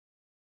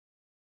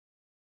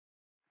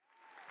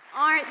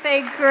Aren't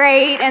they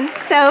great and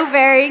so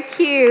very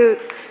cute?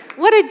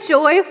 What a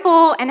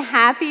joyful and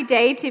happy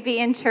day to be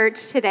in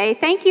church today.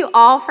 Thank you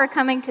all for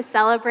coming to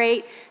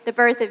celebrate the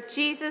birth of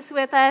Jesus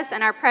with us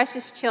and our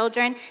precious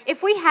children.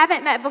 If we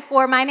haven't met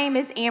before, my name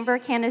is Amber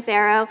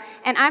Canizero,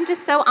 and I'm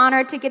just so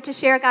honored to get to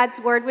share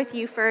God's word with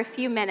you for a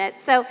few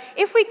minutes. So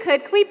if we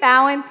could we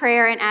bow in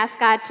prayer and ask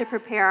God to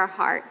prepare our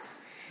hearts?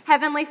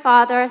 Heavenly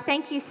Father,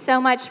 thank you so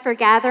much for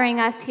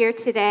gathering us here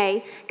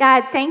today.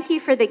 God, thank you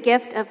for the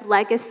gift of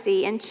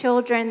legacy and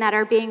children that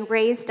are being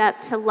raised up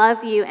to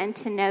love you and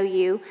to know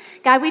you.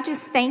 God, we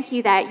just thank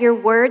you that your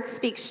word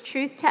speaks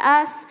truth to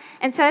us.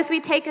 And so as we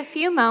take a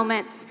few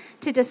moments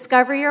to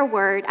discover your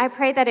word, I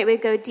pray that it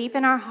would go deep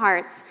in our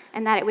hearts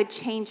and that it would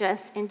change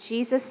us. In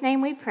Jesus'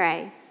 name we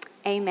pray.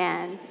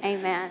 Amen.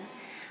 Amen.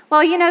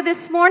 Well, you know,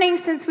 this morning,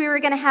 since we were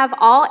going to have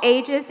all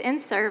ages in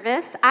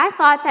service, I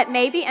thought that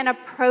maybe an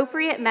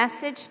appropriate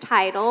message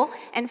title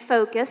and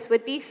focus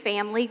would be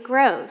family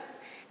growth.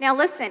 Now,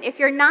 listen, if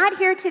you're not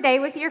here today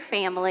with your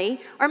family,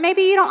 or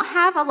maybe you don't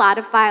have a lot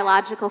of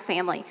biological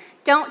family,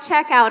 don't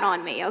check out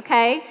on me,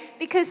 okay?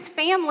 Because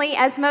family,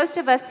 as most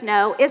of us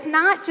know, is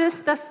not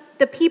just the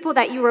people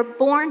that you were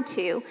born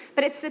to,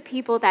 but it's the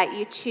people that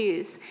you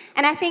choose.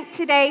 And I think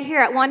today here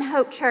at One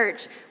Hope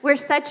Church, we're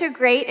such a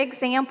great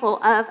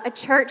example of a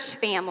church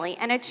family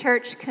and a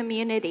church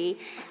community.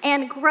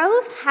 And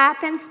growth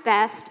happens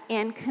best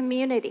in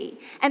community.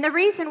 And the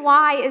reason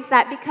why is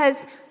that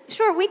because,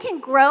 sure, we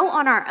can grow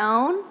on our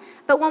own,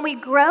 but when we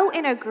grow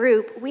in a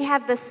group, we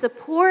have the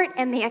support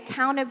and the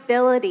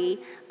accountability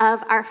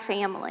of our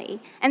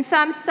family. And so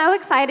I'm so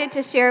excited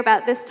to share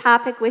about this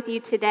topic with you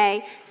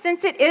today.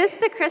 Since it is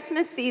the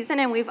Christmas season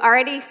and we've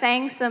already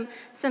sang some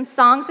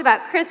songs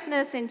about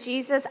Christmas and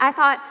Jesus, I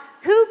thought,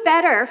 who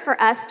better for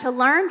us to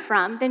learn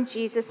from than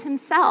Jesus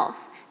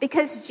himself?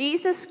 Because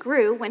Jesus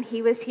grew when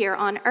he was here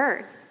on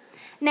earth.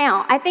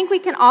 Now, I think we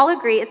can all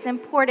agree it's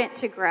important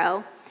to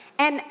grow.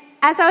 And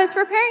as I was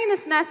preparing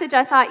this message,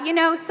 I thought, you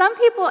know, some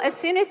people, as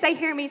soon as they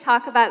hear me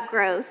talk about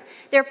growth,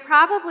 they're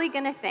probably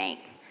going to think,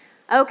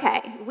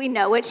 okay, we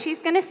know what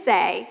she's going to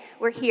say.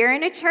 We're here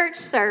in a church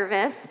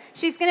service.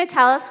 She's going to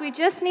tell us we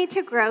just need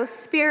to grow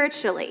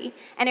spiritually.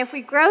 And if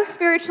we grow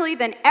spiritually,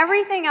 then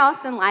everything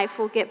else in life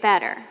will get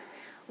better.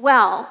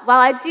 Well,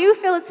 while I do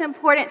feel it's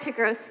important to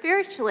grow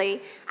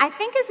spiritually, I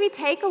think as we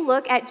take a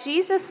look at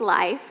Jesus'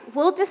 life,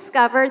 we'll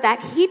discover that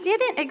he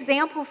didn't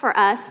example for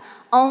us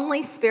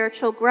only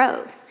spiritual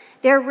growth.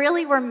 There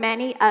really were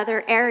many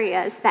other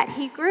areas that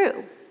he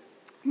grew.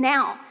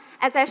 Now,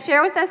 as I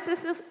share with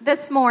us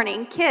this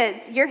morning,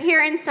 kids, you're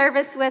here in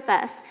service with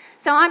us.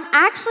 So I'm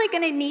actually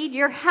going to need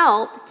your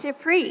help to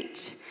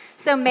preach.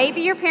 So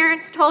maybe your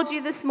parents told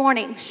you this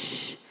morning,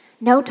 shh,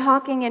 no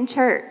talking in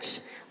church.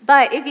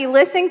 But if you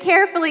listen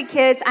carefully,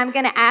 kids, I'm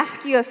going to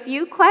ask you a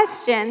few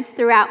questions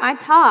throughout my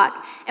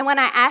talk. And when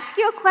I ask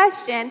you a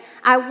question,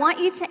 I want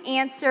you to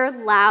answer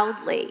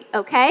loudly,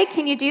 okay?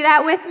 Can you do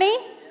that with me?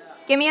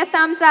 Give me a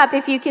thumbs up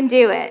if you can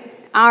do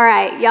it. All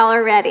right, y'all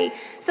are ready.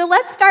 So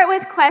let's start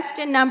with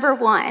question number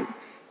 1.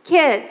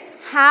 Kids,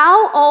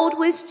 how old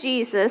was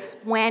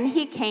Jesus when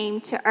he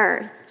came to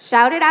earth?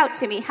 Shout it out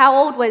to me. How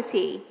old was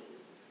he?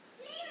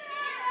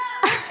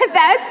 0.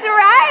 That's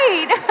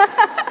right.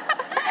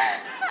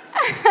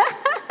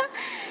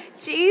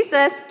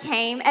 Jesus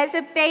came as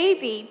a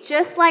baby,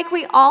 just like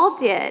we all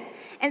did.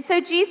 And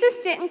so Jesus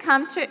didn't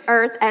come to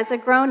earth as a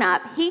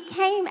grown-up. He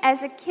came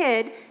as a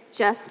kid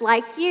just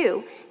like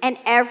you. And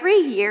every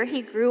year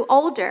he grew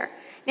older.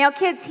 Now,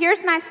 kids,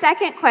 here's my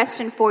second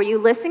question for you.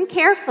 Listen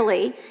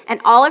carefully, and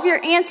all of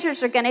your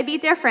answers are going to be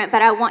different,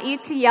 but I want you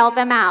to yell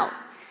them out.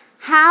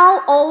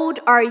 How old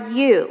are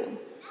you?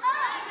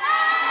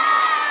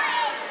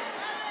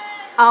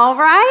 All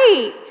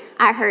right.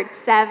 I heard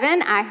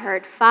 7, I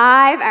heard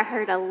 5, I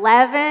heard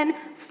 11,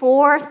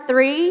 4,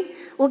 3.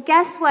 Well,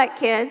 guess what,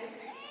 kids?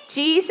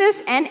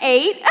 Jesus and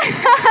 8.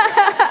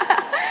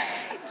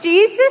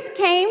 Jesus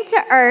came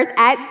to earth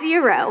at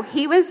 0.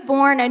 He was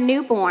born a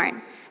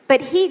newborn,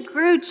 but he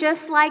grew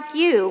just like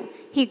you.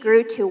 He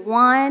grew to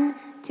 1,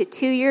 to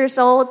 2 years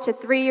old, to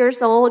 3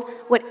 years old.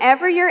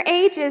 Whatever your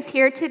age is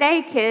here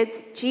today,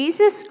 kids,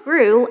 Jesus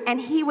grew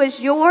and he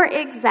was your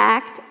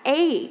exact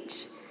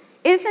age.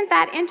 Isn't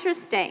that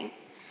interesting?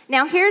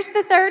 Now, here's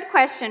the third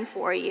question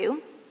for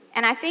you,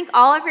 and I think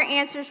all of your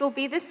answers will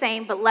be the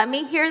same, but let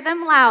me hear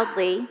them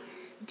loudly.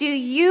 Do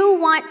you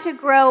want to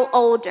grow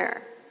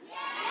older?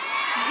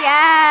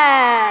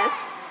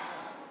 Yes.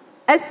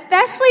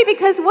 Especially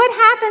because what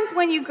happens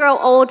when you grow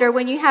older,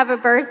 when you have a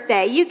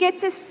birthday? You get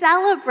to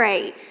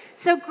celebrate.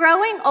 So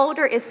growing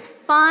older is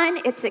fun,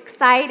 it's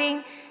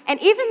exciting,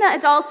 and even the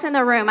adults in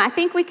the room, I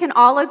think we can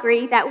all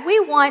agree that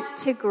we want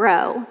to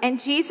grow, and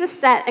Jesus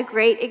set a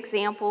great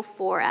example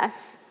for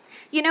us.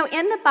 You know,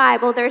 in the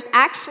Bible, there's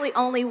actually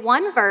only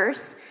one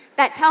verse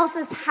that tells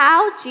us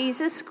how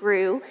Jesus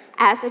grew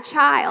as a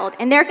child.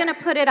 And they're going to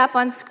put it up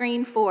on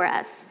screen for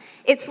us.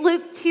 It's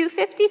Luke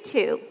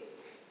 2:52.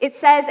 It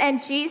says,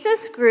 "And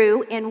Jesus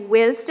grew in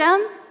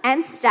wisdom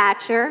and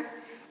stature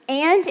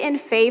and in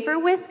favor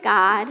with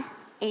God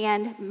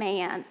and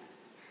man."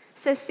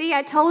 So see,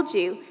 I told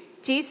you,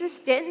 Jesus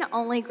didn't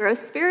only grow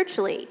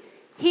spiritually.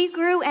 He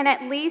grew in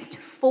at least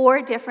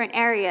 4 different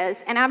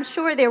areas, and I'm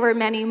sure there were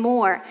many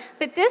more.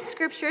 But this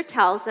scripture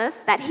tells us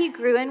that he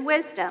grew in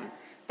wisdom.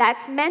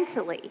 That's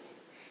mentally.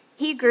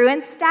 He grew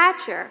in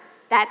stature.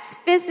 That's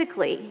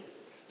physically.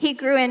 He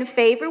grew in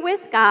favor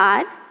with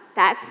God.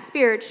 That's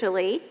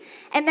spiritually.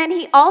 And then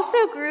he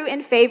also grew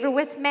in favor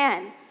with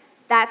men.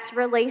 That's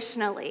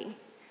relationally.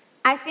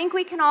 I think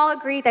we can all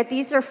agree that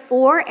these are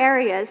 4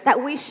 areas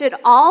that we should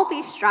all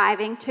be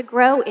striving to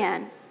grow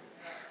in.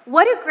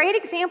 What a great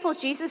example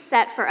Jesus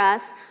set for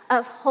us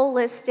of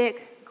holistic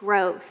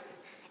growth.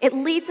 It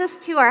leads us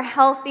to our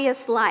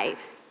healthiest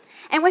life.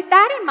 And with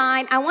that in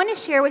mind, I want to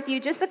share with you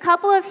just a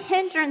couple of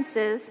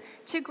hindrances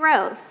to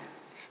growth.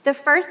 The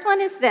first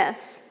one is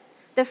this.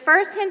 The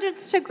first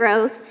hindrance to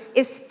growth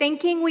is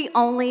thinking we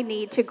only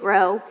need to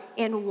grow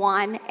in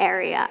one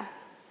area.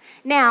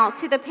 Now,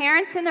 to the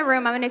parents in the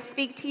room, I'm going to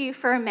speak to you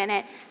for a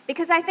minute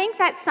because I think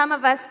that some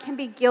of us can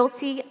be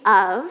guilty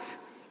of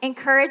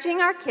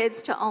encouraging our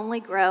kids to only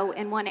grow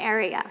in one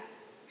area.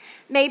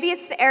 Maybe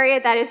it's the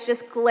area that is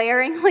just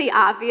glaringly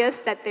obvious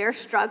that they're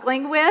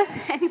struggling with,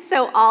 and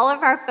so all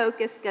of our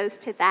focus goes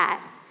to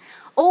that.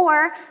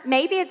 Or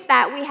maybe it's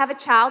that we have a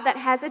child that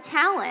has a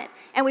talent,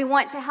 and we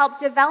want to help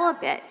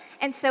develop it.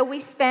 And so we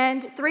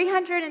spend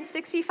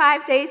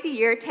 365 days a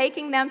year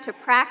taking them to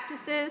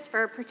practices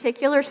for a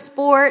particular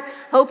sport,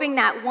 hoping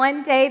that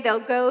one day they'll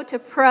go to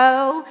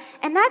pro.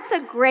 And that's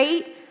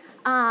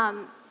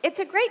it's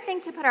a great thing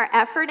to put our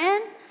effort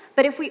in,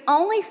 but if we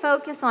only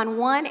focus on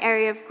one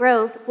area of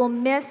growth, we'll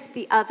miss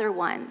the other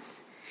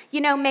ones.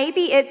 You know,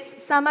 maybe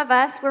it's some of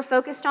us, we're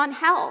focused on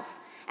health,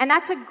 and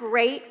that's a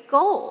great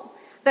goal.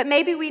 But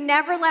maybe we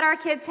never let our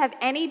kids have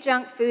any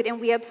junk food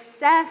and we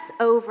obsess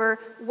over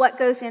what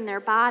goes in their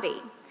body.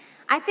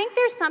 I think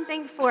there's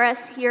something for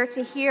us here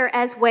to hear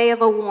as way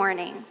of a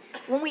warning.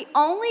 When we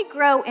only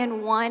grow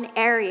in one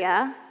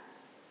area,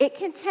 it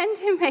can tend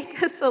to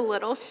make us a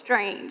little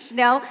strange.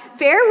 Now,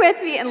 bear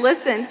with me and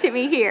listen to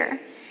me here.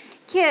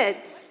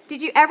 Kids,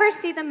 did you ever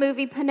see the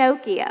movie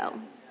Pinocchio?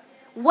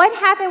 What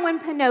happened when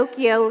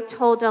Pinocchio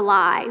told a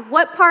lie?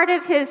 What part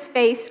of his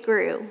face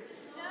grew?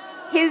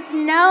 His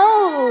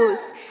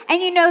nose.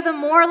 And you know, the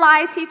more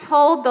lies he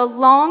told, the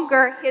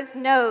longer his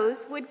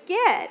nose would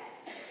get.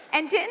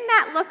 And didn't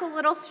that look a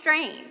little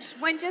strange?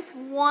 When just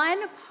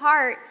one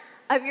part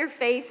of your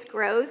face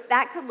grows,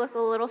 that could look a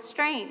little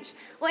strange.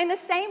 Well, in the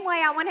same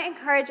way, I want to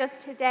encourage us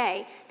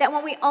today that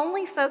when we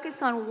only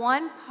focus on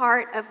one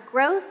part of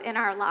growth in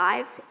our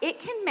lives, it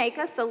can make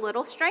us a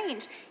little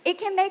strange. It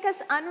can make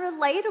us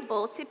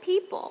unrelatable to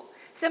people.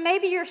 So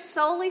maybe you're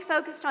solely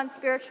focused on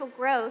spiritual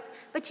growth,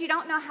 but you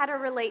don't know how to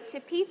relate to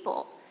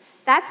people.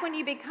 That's when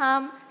you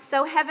become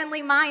so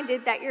heavenly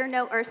minded that you're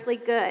no earthly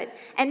good.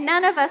 And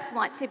none of us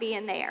want to be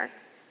in there.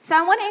 So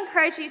I want to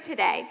encourage you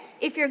today,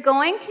 if you're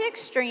going to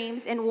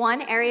extremes in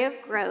one area of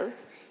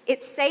growth,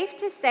 it's safe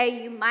to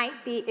say you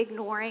might be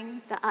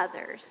ignoring the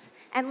others.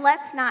 And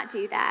let's not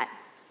do that.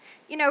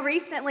 You know,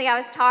 recently I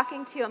was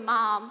talking to a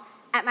mom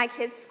at my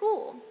kid's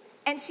school.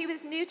 And she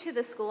was new to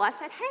the school. I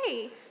said,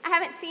 hey, I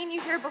haven't seen you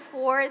here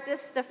before. Is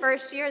this the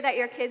first year that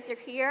your kids are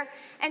here?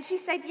 And she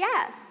said,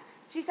 yes.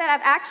 She said,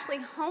 I've actually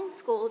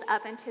homeschooled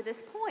up until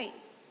this point.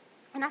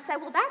 And I said,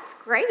 well, that's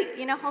great.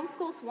 You know,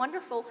 homeschool's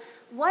wonderful.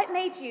 What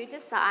made you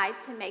decide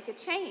to make a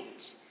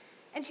change?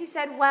 And she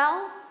said,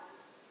 well,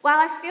 while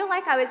I feel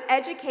like I was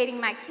educating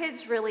my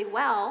kids really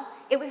well,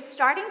 it was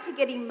starting to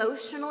get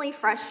emotionally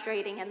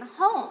frustrating in the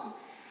home.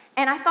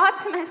 And I thought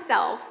to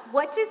myself,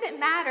 what does it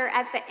matter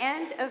at the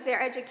end of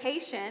their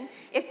education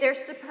if they're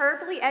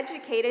superbly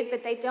educated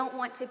but they don't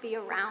want to be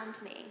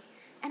around me?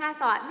 And I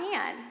thought,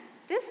 man,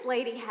 this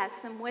lady has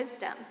some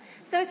wisdom.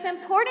 So it's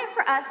important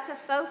for us to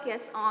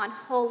focus on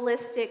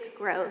holistic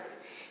growth.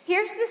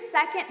 Here's the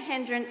second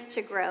hindrance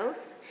to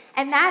growth,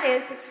 and that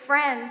is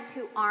friends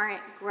who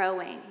aren't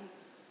growing.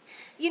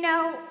 You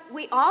know,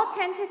 we all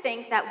tend to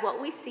think that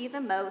what we see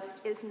the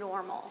most is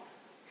normal.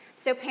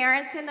 So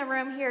parents in the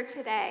room here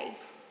today,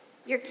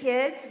 your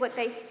kids, what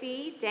they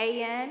see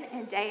day in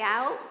and day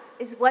out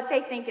is what they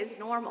think is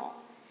normal.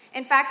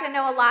 In fact, I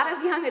know a lot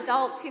of young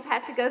adults who've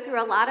had to go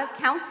through a lot of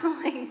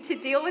counseling to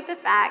deal with the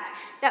fact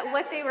that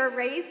what they were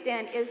raised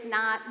in is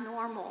not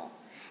normal.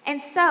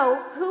 And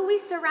so who we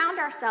surround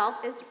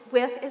ourselves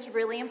with is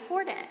really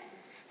important.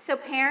 So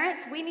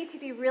parents, we need to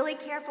be really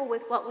careful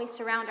with what we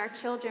surround our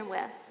children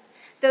with.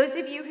 Those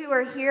of you who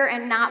are here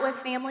and not with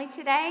family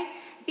today,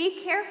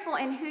 be careful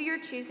in who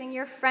you're choosing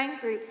your friend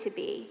group to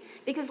be.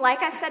 Because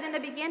like I said in the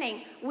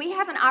beginning, we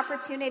have an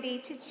opportunity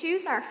to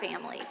choose our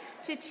family,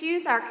 to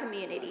choose our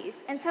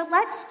communities. And so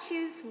let's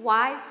choose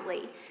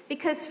wisely,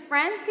 because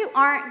friends who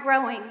aren't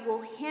growing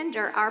will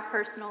hinder our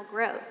personal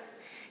growth.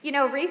 You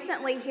know,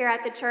 recently here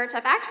at the church,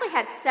 I've actually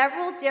had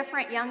several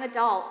different young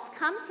adults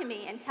come to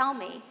me and tell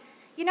me,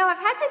 you know, I've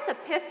had this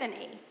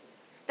epiphany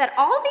that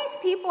all these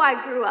people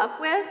I grew up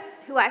with,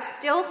 who I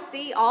still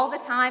see all the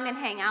time and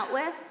hang out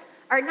with,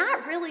 are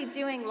not really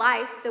doing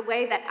life the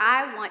way that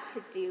I want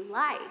to do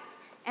life.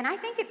 And I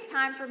think it's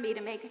time for me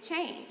to make a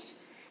change.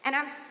 And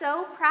I'm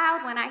so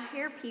proud when I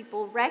hear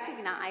people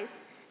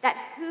recognize that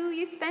who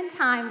you spend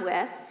time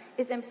with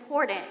is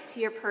important to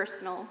your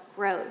personal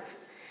growth.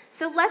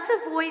 So let's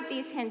avoid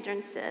these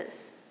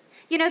hindrances.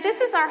 You know,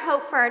 this is our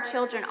hope for our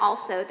children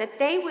also, that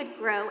they would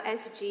grow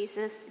as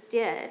Jesus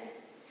did.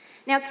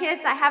 Now,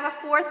 kids, I have a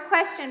fourth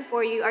question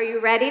for you. Are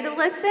you ready to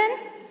listen?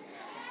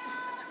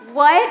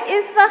 What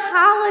is the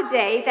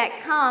holiday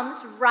that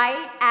comes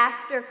right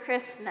after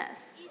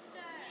Christmas?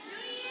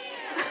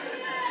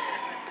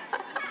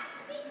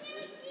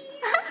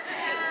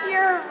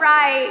 You're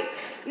right.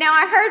 Now,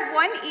 I heard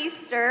one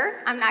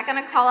Easter. I'm not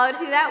going to call out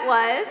who that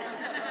was.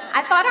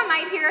 I thought I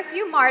might hear a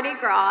few Mardi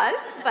Gras,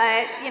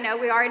 but,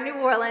 we are in New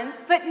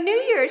Orleans. But New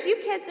Year's, you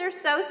kids are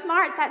so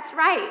smart. That's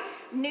right.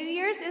 New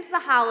Year's is the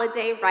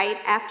holiday right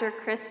after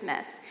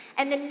Christmas.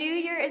 And the new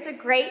year is a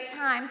great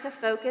time to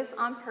focus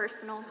on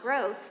personal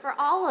growth for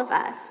all of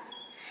us.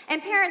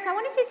 And parents, I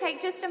wanted to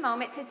take just a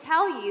moment to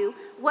tell you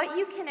what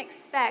you can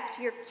expect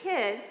your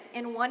kids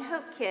in One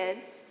Hope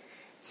Kids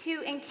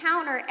to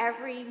encounter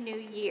every new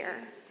year.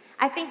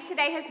 I think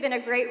today has been a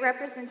great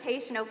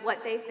representation of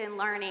what they've been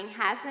learning,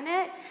 hasn't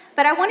it?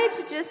 But I wanted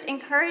to just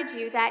encourage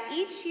you that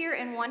each year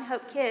in One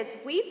Hope Kids,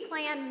 we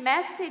plan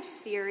message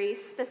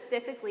series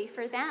specifically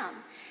for them.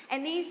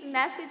 And these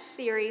message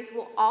series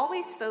will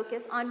always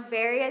focus on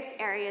various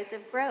areas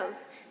of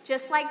growth,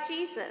 just like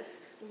Jesus: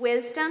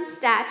 wisdom,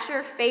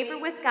 stature, favor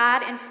with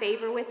God, and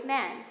favor with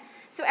men.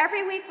 So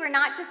every week we're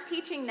not just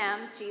teaching them,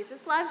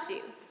 Jesus loves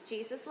you,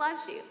 Jesus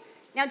loves you.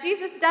 Now,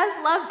 Jesus does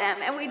love them,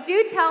 and we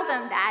do tell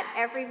them that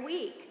every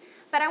week.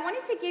 But I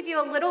wanted to give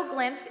you a little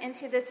glimpse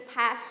into this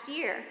past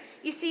year.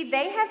 You see,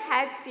 they have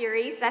had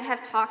series that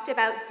have talked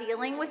about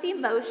dealing with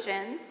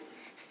emotions,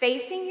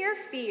 facing your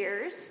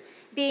fears,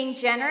 being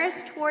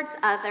generous towards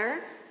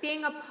others,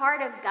 being a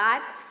part of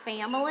God's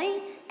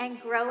family, and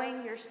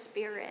growing your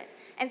spirit.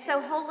 And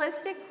so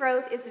holistic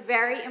growth is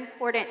very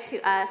important to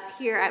us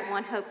here at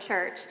One Hope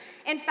Church.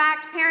 In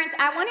fact, parents,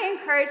 I want to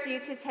encourage you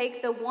to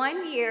take the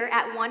 1 year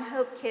at One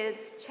Hope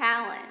Kids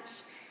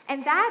challenge.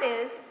 And that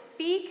is,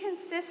 be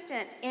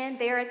consistent in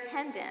their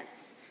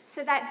attendance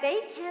so that they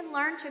can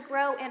learn to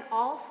grow in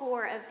all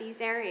 4 of these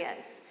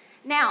areas.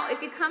 Now,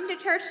 if you come to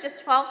church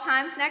just 12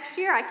 times next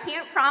year, I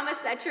can't promise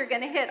that you're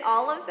going to hit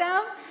all of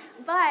them,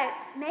 but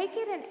make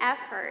it an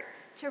effort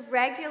to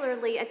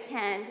regularly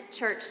attend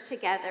church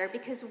together,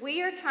 because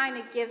we are trying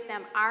to give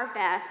them our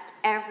best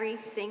every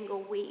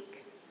single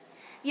week.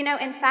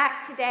 In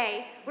fact,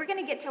 today, we're going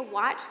to get to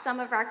watch some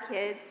of our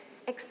kids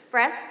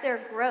express their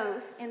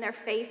growth in their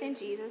faith in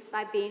Jesus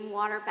by being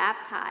water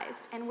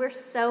baptized, and we're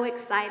so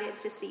excited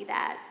to see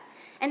that.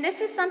 And this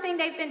is something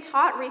they've been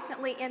taught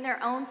recently in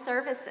their own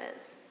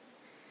services.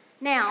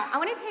 Now, I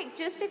want to take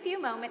just a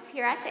few moments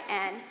here at the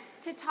end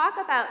to talk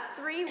about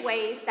 3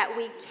 ways that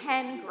we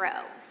can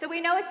grow. So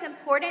we know it's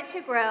important to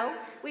grow.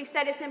 We've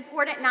said it's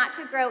important not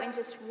to grow in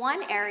just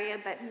one area,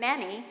 but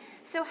many.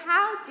 So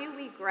how do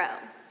we grow?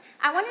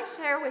 I want to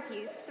share with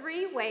you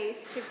 3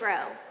 ways to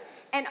grow.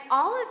 And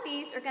all of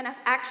these are going to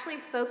actually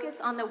focus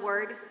on the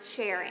word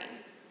sharing.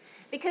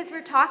 Because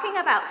we're talking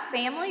about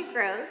family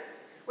growth.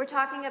 We're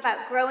talking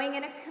about growing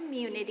in a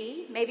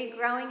community, maybe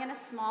growing in a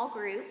small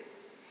group.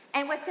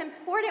 And what's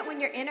important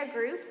when you're in a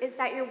group is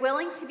that you're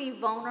willing to be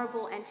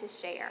vulnerable and to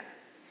share.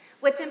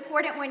 What's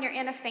important when you're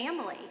in a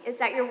family is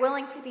that you're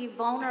willing to be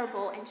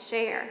vulnerable and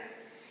share.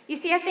 You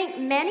see, I think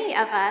many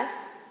of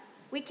us,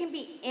 we can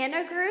be in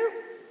a group,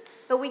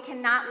 but we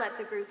cannot let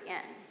the group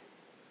in.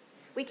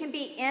 We can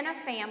be in a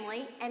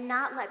family and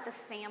not let the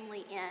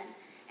family in.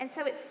 And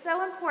so it's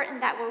so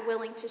important that we're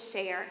willing to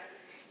share.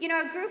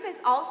 A group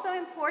is also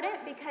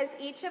important because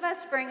each of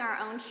us bring our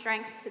own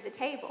strengths to the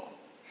table.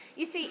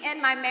 You see,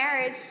 in my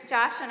marriage,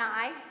 Josh and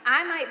I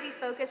might be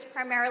focused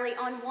primarily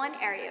on one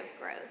area of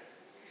growth,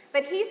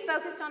 but he's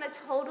focused on a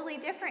totally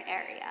different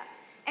area.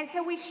 And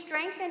so we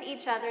strengthen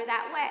each other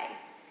that way.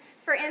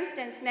 For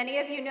instance, many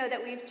of you know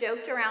that we've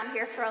joked around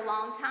here for a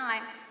long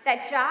time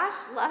that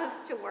Josh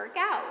loves to work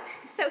out.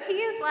 So he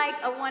is like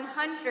a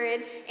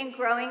 100 in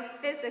growing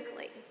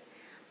physically.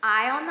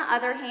 I, on the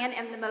other hand,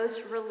 am the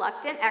most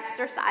reluctant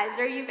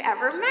exerciser you've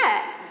ever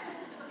met.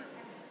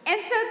 And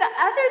so the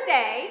other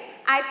day,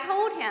 I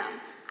told him,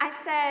 I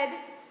said,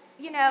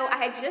 I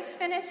had just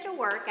finished a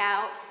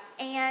workout,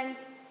 and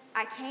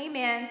I came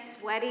in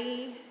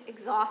sweaty,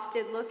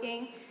 exhausted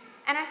looking,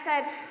 and I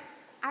said,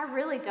 I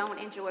really don't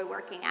enjoy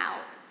working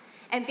out.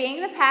 And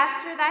being the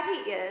pastor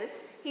that he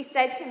is, he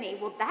said to me,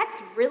 well,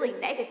 that's really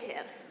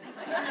negative.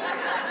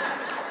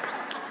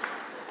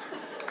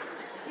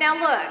 Now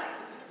look,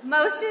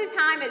 most of the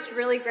time it's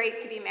really great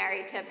to be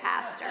married to a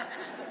pastor,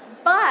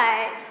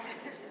 but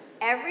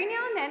every now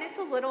and then it's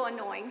a little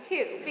annoying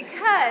too,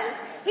 because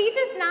he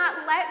does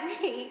not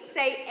let me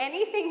say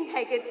anything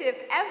negative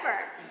ever.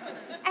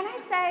 And I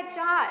said,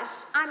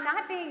 Josh, I'm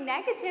not being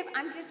negative,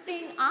 I'm just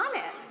being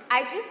honest.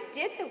 I just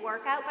did the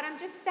workout, but I'm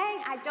just saying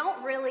I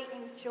don't really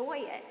enjoy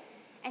it.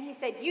 And he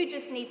said, you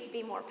just need to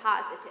be more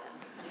positive.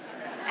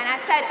 And I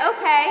said,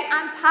 okay,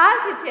 I'm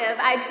positive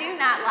I do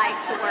not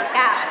like to work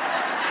out.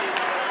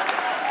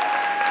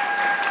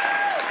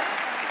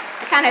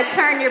 kind of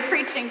turn your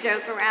preaching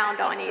joke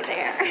around on you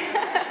there.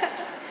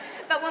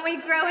 But when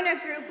we grow in a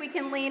group, we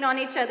can lean on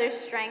each other's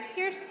strengths.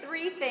 Here's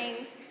 3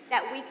 things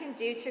that we can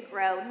do to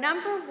grow.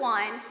 Number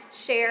 1,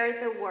 share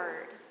the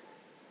word.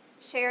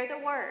 Share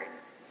the word.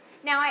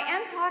 Now, I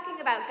am talking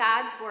about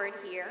God's word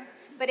here,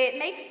 but it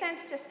makes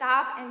sense to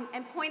stop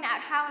and point out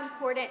how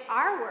important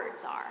our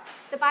words are.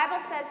 The Bible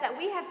says that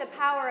we have the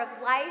power of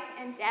life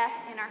and death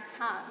in our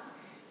tongue.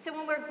 So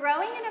when we're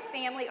growing in a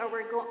family or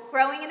we're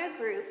growing in a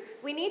group,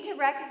 we need to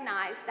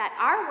recognize that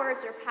our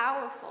words are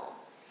powerful.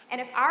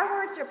 And if our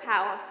words are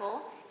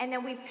powerful, and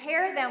then we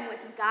pair them with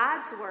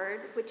God's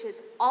word, which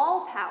is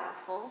all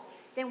powerful,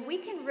 then we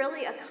can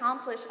really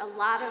accomplish a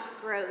lot of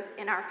growth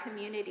in our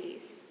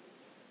communities.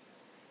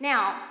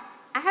 Now,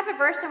 I have a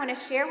verse I want to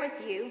share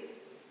with you,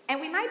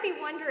 and we might be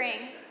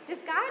wondering, does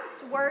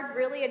God's word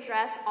really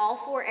address all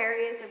 4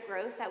 areas of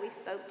growth that we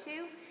spoke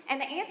to?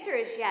 And the answer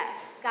is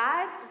yes.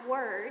 God's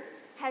word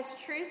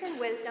has truth and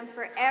wisdom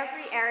for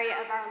every area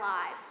of our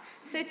lives.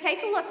 So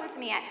take a look with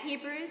me at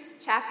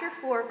Hebrews chapter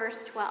 4,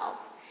 verse 12.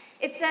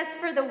 It says,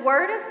 "For the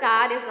word of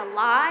God is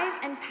alive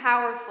and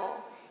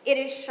powerful. It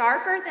is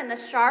sharper than the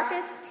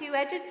sharpest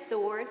 2-edged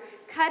sword,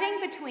 cutting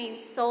between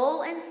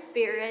soul and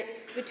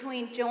spirit,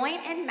 between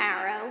joint and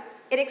marrow.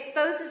 It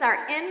exposes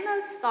our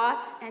inmost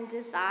thoughts and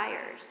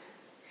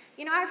desires."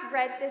 You know, I've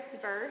read this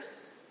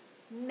verse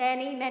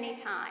many, many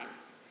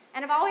times,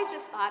 and I've always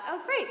just thought,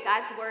 oh great,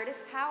 God's word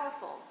is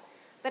powerful.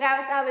 But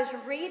as I was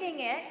reading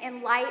it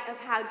in light of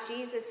how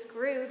Jesus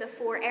grew the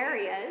 4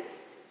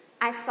 areas,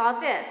 I saw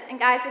this. And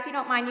guys, if you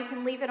don't mind, you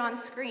can leave it on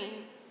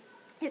screen.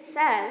 It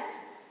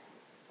says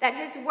that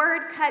his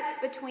word cuts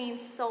between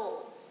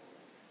soul,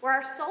 where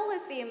our soul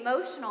is the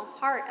emotional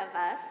part of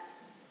us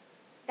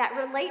that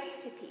relates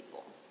to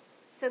people.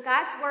 So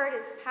God's word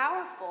is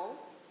powerful,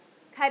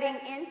 cutting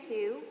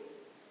into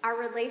our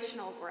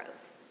relational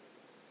growth.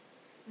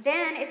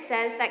 Then it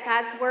says that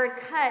God's word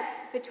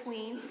cuts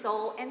between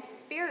soul and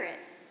spirit.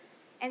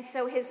 And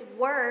so his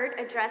word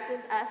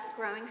addresses us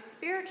growing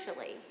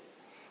spiritually.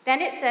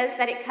 Then it says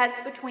that it cuts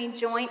between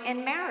joint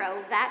and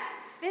marrow. That's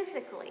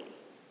physically.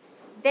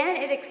 Then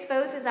it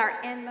exposes our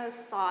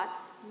inmost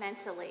thoughts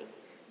mentally.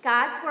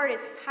 God's word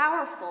is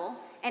powerful,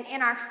 and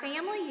in our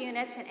family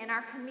units and in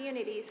our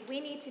communities, we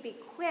need to be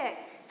quick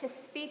to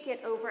speak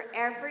it over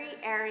every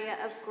area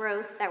of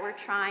growth that we're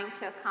trying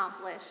to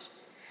accomplish.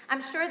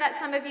 I'm sure that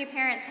some of you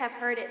parents have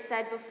heard it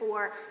said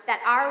before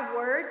that our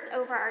words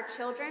over our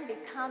children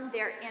become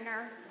their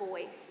inner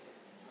voice.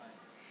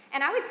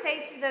 And I would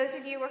say to those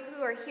of you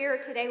who are here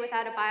today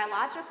without a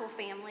biological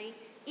family,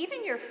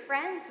 even your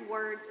friends'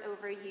 words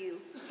over you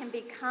can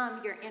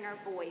become your inner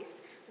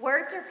voice.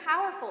 Words are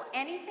powerful.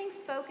 Anything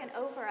spoken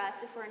over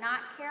us, if we're not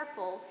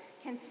careful,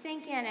 can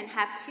sink in and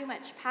have too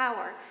much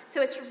power.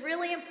 So it's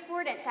really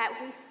important that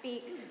we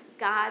speak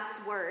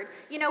God's word.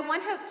 You know,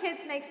 One Hope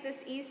Kids makes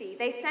this easy.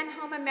 They send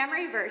home a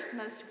memory verse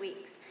most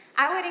weeks.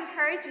 I would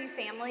encourage you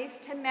families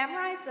to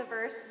memorize the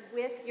verse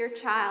with your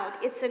child.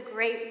 It's a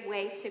great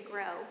way to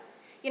grow.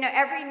 You know,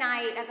 every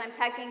night as I'm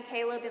tucking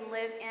Caleb and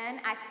Liv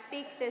in, I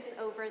speak this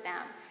over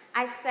them.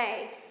 I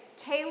say,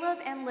 Caleb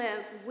and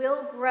Liv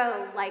will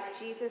grow like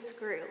Jesus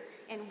grew,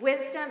 in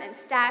wisdom and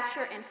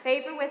stature and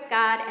favor with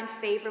God and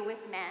favor with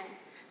men.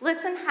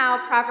 Listen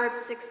how Proverbs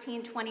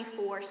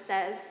 16:24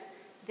 says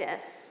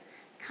this.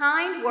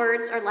 Kind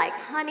words are like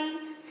honey,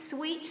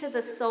 sweet to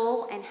the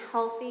soul and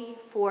healthy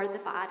for the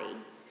body.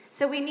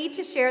 So we need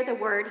to share the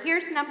word.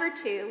 Here's number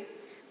 2.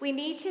 We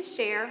need to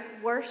share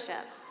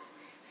worship.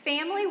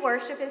 Family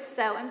worship is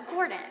so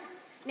important.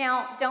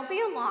 Now, don't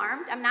be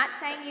alarmed. I'm not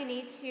saying you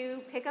need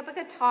to pick up a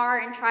guitar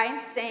and try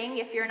and sing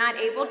if you're not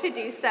able to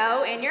do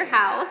so in your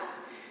house.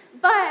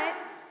 But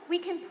we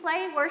can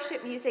play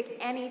worship music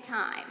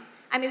anytime.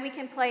 I mean, we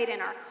can play it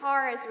in our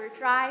car as we're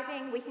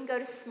driving. We can go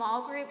to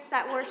small groups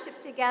that worship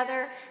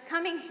together.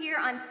 Coming here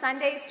on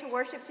Sundays to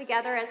worship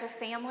together as a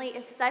family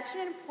is such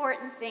an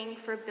important thing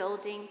for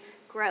building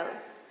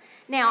growth.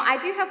 Now, I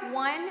do have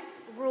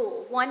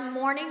one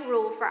morning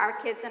rule for our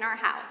kids in our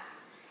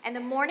house. And the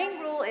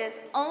morning rule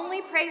is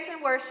only praise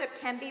and worship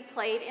can be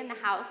played in the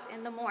house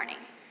in the morning.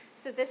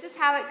 So this is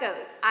how it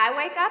goes. I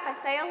wake up, I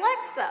say,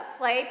 Alexa,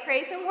 play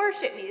praise and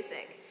worship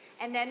music.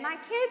 And then my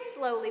kids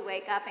slowly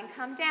wake up and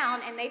come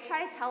down, and they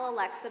try to tell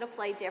Alexa to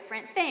play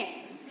different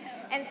things.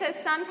 And so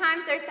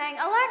sometimes they're saying,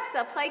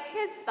 Alexa, play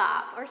Kids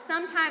Bop. Or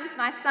sometimes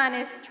my son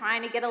is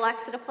trying to get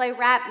Alexa to play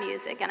rap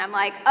music, and I'm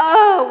like,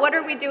 oh, what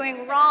are we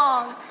doing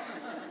wrong?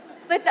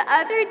 But the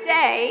other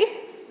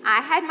day,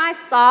 I had my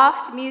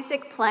soft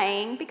music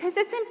playing because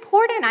it's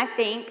important, I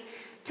think,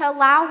 to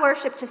allow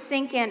worship to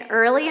sink in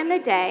early in the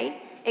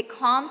day. It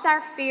calms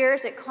our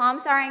fears, it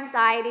calms our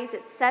anxieties,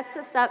 it sets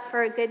us up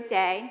for a good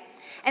day.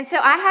 And so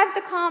I have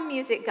the calm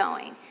music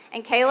going,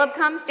 and Caleb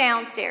comes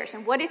downstairs,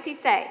 and what does he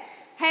say?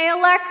 Hey,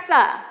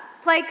 Alexa,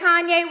 play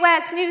Kanye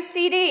West's new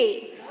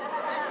CD.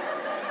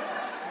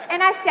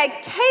 And I said,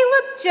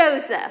 Caleb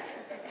Joseph.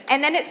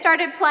 And then it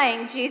started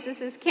playing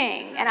Jesus is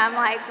King, and I'm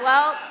like,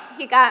 well,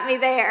 he got me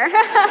there.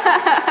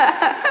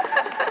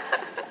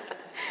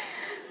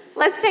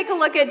 Let's take a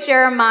look at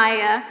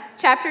Jeremiah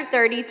chapter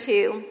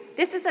 32.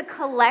 This is a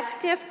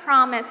collective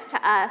promise to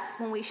us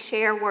when we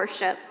share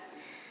worship.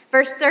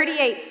 Verse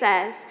 38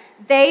 says,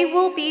 "They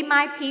will be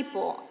my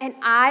people, and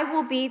I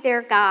will be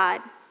their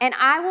God, and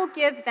I will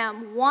give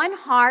them one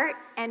heart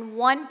and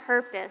one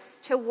purpose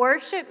to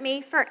worship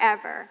me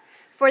forever,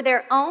 for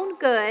their own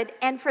good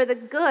and for the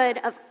good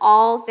of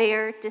all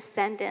their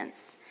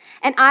descendants.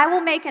 And I will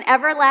make an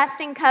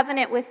everlasting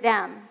covenant with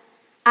them.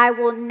 I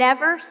will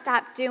never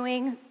stop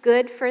doing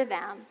good for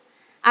them.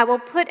 I will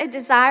put a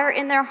desire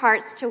in their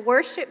hearts to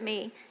worship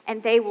me,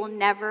 and they will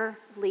never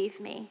leave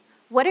me."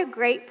 What a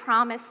great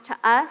promise to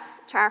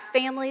us, to our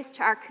families,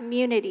 to our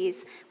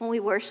communities when we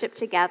worship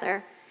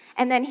together.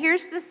 And then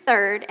here's the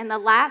third and the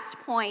last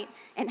point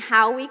in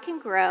how we can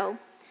grow,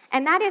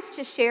 and that is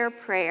to share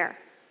prayer.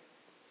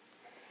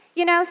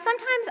 You know,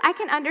 sometimes I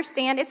can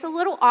understand it's a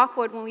little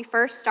awkward when we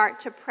first start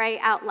to pray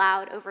out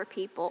loud over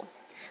people.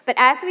 But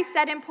as we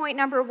said in point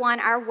number 1,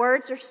 our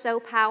words are so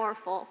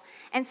powerful.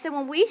 And so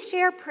when we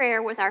share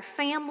prayer with our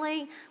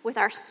family, with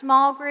our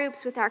small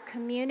groups, with our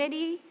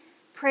community,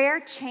 prayer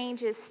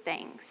changes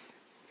things.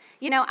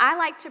 You know, I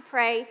like to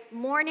pray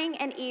morning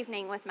and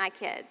evening with my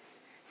kids.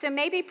 So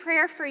maybe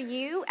prayer for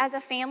you as a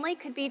family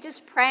could be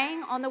just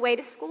praying on the way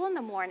to school in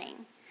the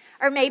morning.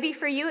 Or maybe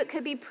for you it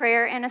could be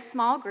prayer in a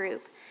small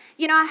group.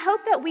 You know, I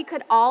hope that we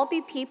could all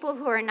be people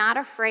who are not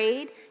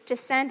afraid to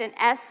send an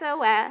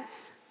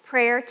SOS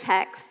prayer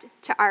text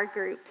to our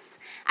groups.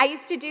 I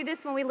used to do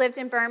this when we lived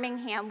in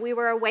Birmingham. We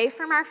were away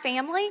from our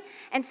family,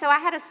 and so I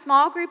had a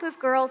small group of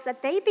girls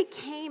that they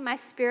became my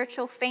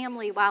spiritual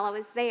family while I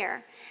was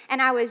there.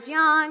 And I was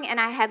young, and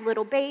I had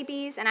little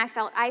babies, and I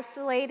felt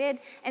isolated.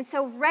 And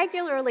so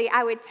regularly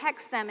I would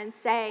text them and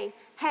say,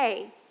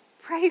 "Hey,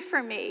 pray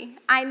for me.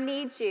 I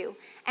need you."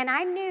 And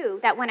I knew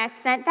that when I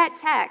sent that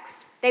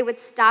text, they would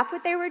stop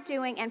what they were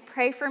doing and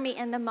pray for me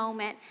in the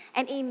moment.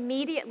 And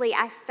immediately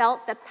I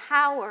felt the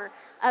power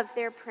of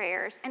their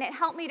prayers. And it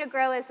helped me to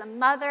grow as a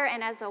mother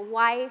and as a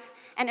wife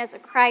and as a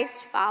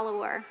Christ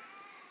follower.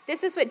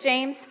 This is what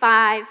James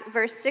 5,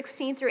 verse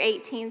 16 through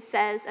 18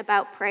 says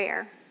about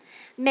prayer.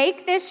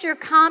 "Make this your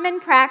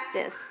common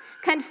practice.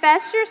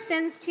 Confess your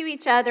sins to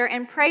each other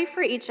and pray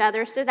for each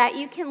other so that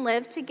you can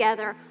live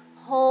together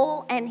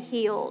whole and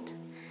healed.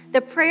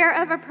 The prayer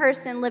of a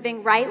person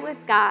living right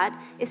with God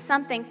is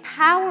something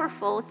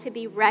powerful to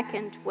be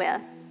reckoned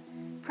with."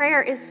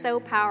 Prayer is so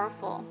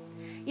powerful.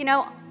 You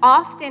know,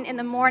 often in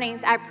the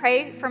mornings, I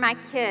pray for my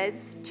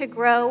kids to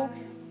grow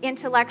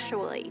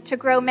intellectually, to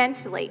grow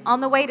mentally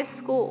on the way to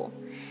school.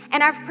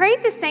 And I've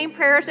prayed the same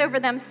prayers over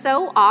them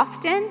so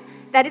often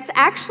that it's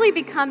actually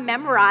become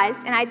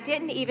memorized, and I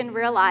didn't even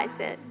realize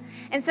it.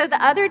 And so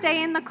the other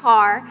day in the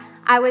car,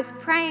 I was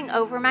praying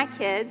over my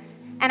kids,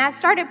 and I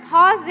started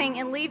pausing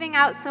and leaving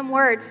out some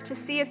words to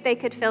see if they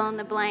could fill in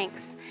the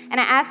blanks.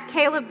 And I asked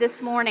Caleb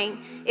this morning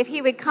if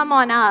he would come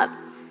on up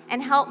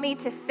and help me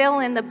to fill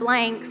in the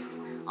blanks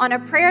on a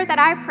prayer that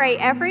I pray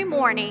every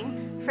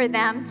morning for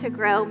them to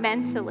grow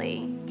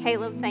mentally.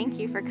 Caleb, thank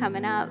you for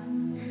coming up.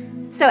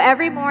 So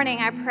every morning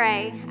I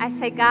pray, I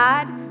say,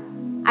 "God,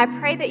 I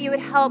pray that you would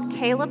help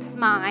Caleb's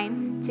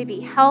mind to be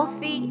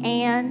healthy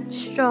and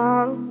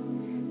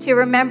strong, to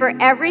remember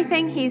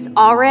everything he's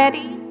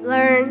already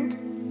learned,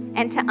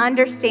 and to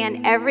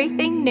understand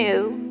everything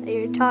new that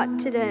you're taught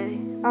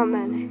today."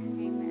 Amen.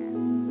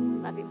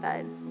 Amen. Love you,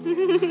 bud.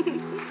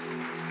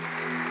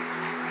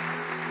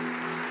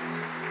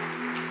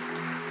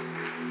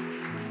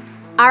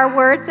 Our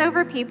words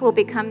over people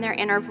become their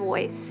inner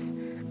voice.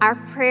 Our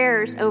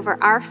prayers over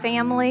our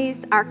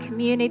families, our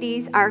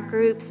communities, our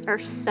groups are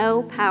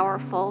so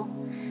powerful.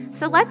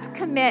 So let's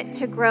commit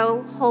to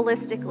grow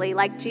holistically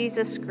like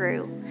Jesus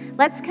grew.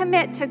 Let's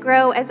commit to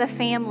grow as a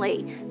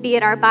family, be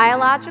it our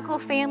biological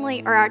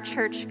family or our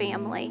church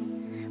family.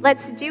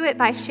 Let's do it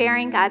by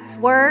sharing God's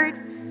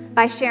word,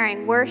 by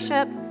sharing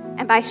worship,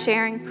 and by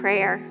sharing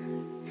prayer.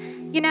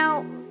 You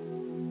know,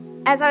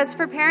 as I was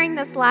preparing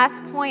this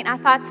last point, I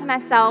thought to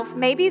myself,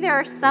 maybe there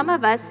are some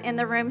of us in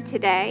the room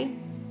today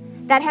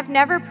that have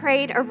never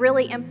prayed a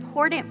really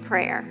important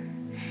prayer.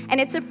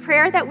 And it's a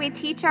prayer that we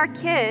teach our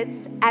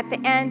kids at the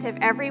end of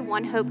every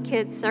One Hope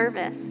Kids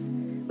service.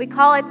 We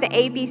call it the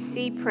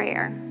ABC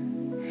prayer.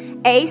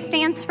 A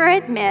stands for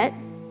admit,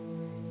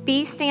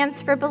 B stands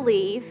for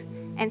believe,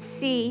 and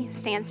C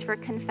stands for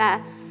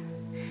confess.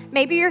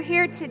 Maybe you're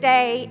here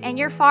today and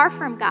you're far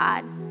from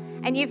God,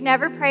 and you've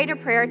never prayed a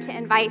prayer to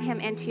invite him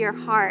into your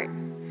heart.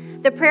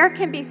 The prayer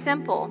can be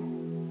simple.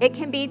 It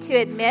can be to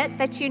admit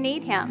that you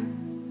need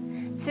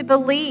him, to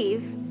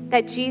believe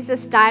that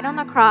Jesus died on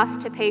the cross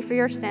to pay for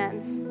your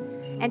sins,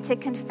 and to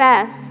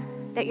confess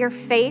that your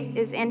faith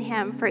is in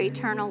him for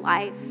eternal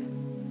life.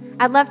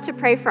 I'd love to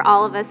pray for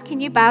all of us. Can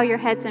you bow your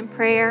heads in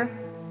prayer?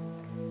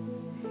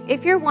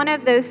 If you're one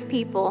of those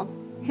people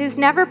who's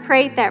never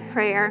prayed that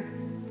prayer,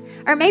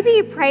 or maybe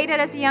you prayed it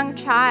as a young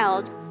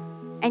child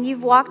and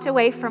you've walked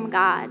away from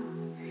God,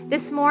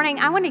 this morning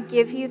I want to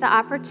give you the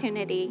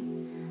opportunity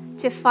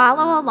to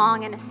follow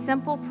along in a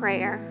simple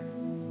prayer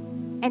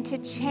and to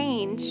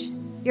change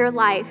your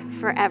life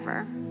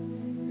forever.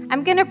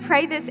 I'm going to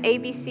pray this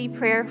ABC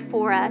prayer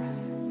for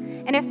us.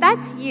 And if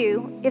that's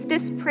you, if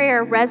this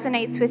prayer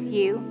resonates with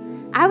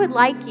you, I would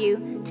like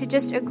you to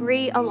just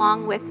agree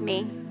along with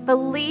me.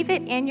 Believe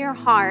it in your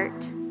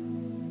heart.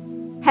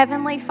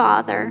 Heavenly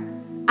Father,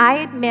 I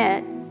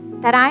admit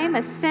that I am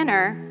a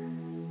sinner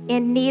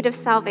in need of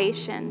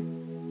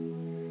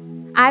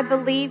salvation. I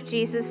believe,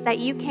 Jesus, that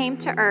you came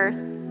to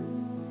earth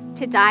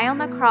to die on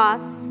the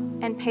cross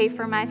and pay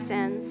for my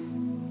sins.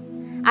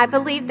 I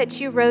believe that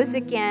you rose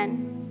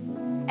again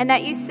and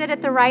that you sit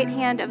at the right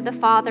hand of the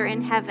Father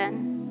in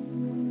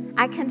heaven.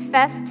 I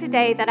confess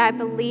today that I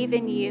believe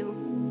in you.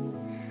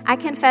 I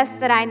confess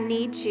that I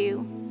need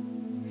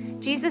you.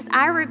 Jesus,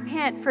 I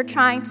repent for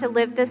trying to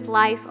live this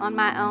life on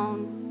my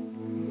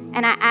own.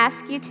 And I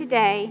ask you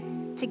today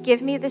to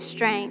give me the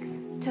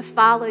strength to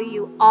follow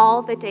you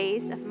all the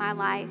days of my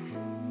life.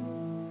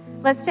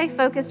 Let's stay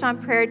focused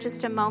on prayer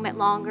just a moment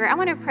longer. I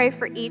want to pray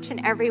for each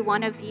and every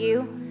one of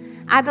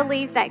you. I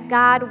believe that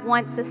God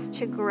wants us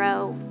to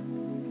grow.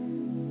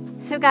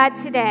 So God,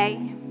 today,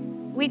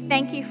 we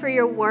thank you for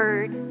your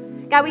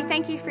word. God, we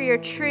thank you for your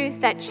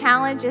truth that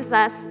challenges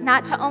us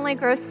not to only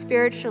grow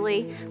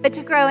spiritually, but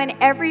to grow in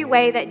every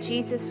way that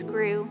Jesus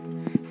grew.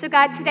 So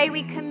God, today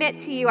we commit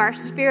to you our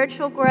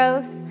spiritual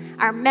growth,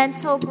 our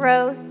mental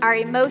growth, our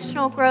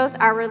emotional growth,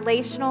 our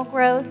relational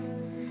growth.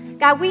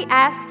 God, we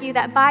ask you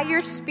that by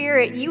your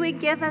Spirit, you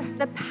would give us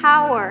the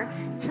power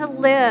to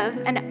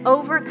live an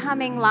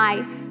overcoming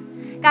life.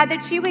 God,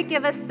 that you would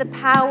give us the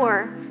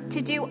power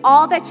to do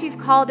all that you've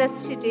called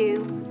us to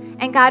do.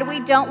 And God, we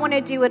don't want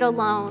to do it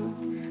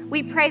alone.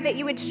 We pray that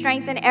you would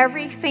strengthen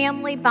every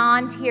family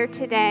bond here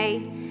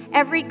today,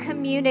 every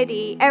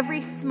community, every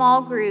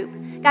small group.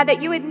 God,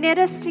 that you would knit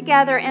us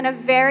together in a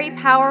very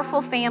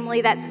powerful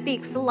family that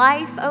speaks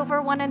life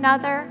over one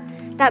another,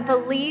 that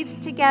believes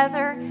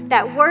together,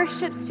 that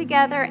worships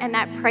together, and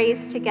that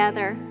prays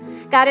together.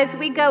 God, as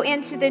we go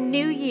into the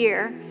new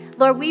year,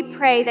 Lord, we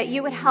pray that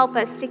you would help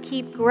us to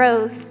keep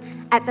growth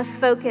at the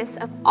focus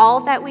of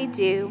all that we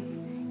do.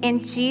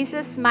 In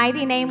Jesus'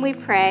 mighty name we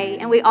pray.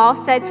 And we all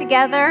said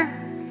together,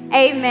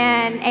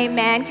 amen,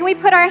 amen. Can we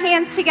put our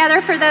hands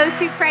together for those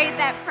who prayed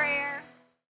that prayer?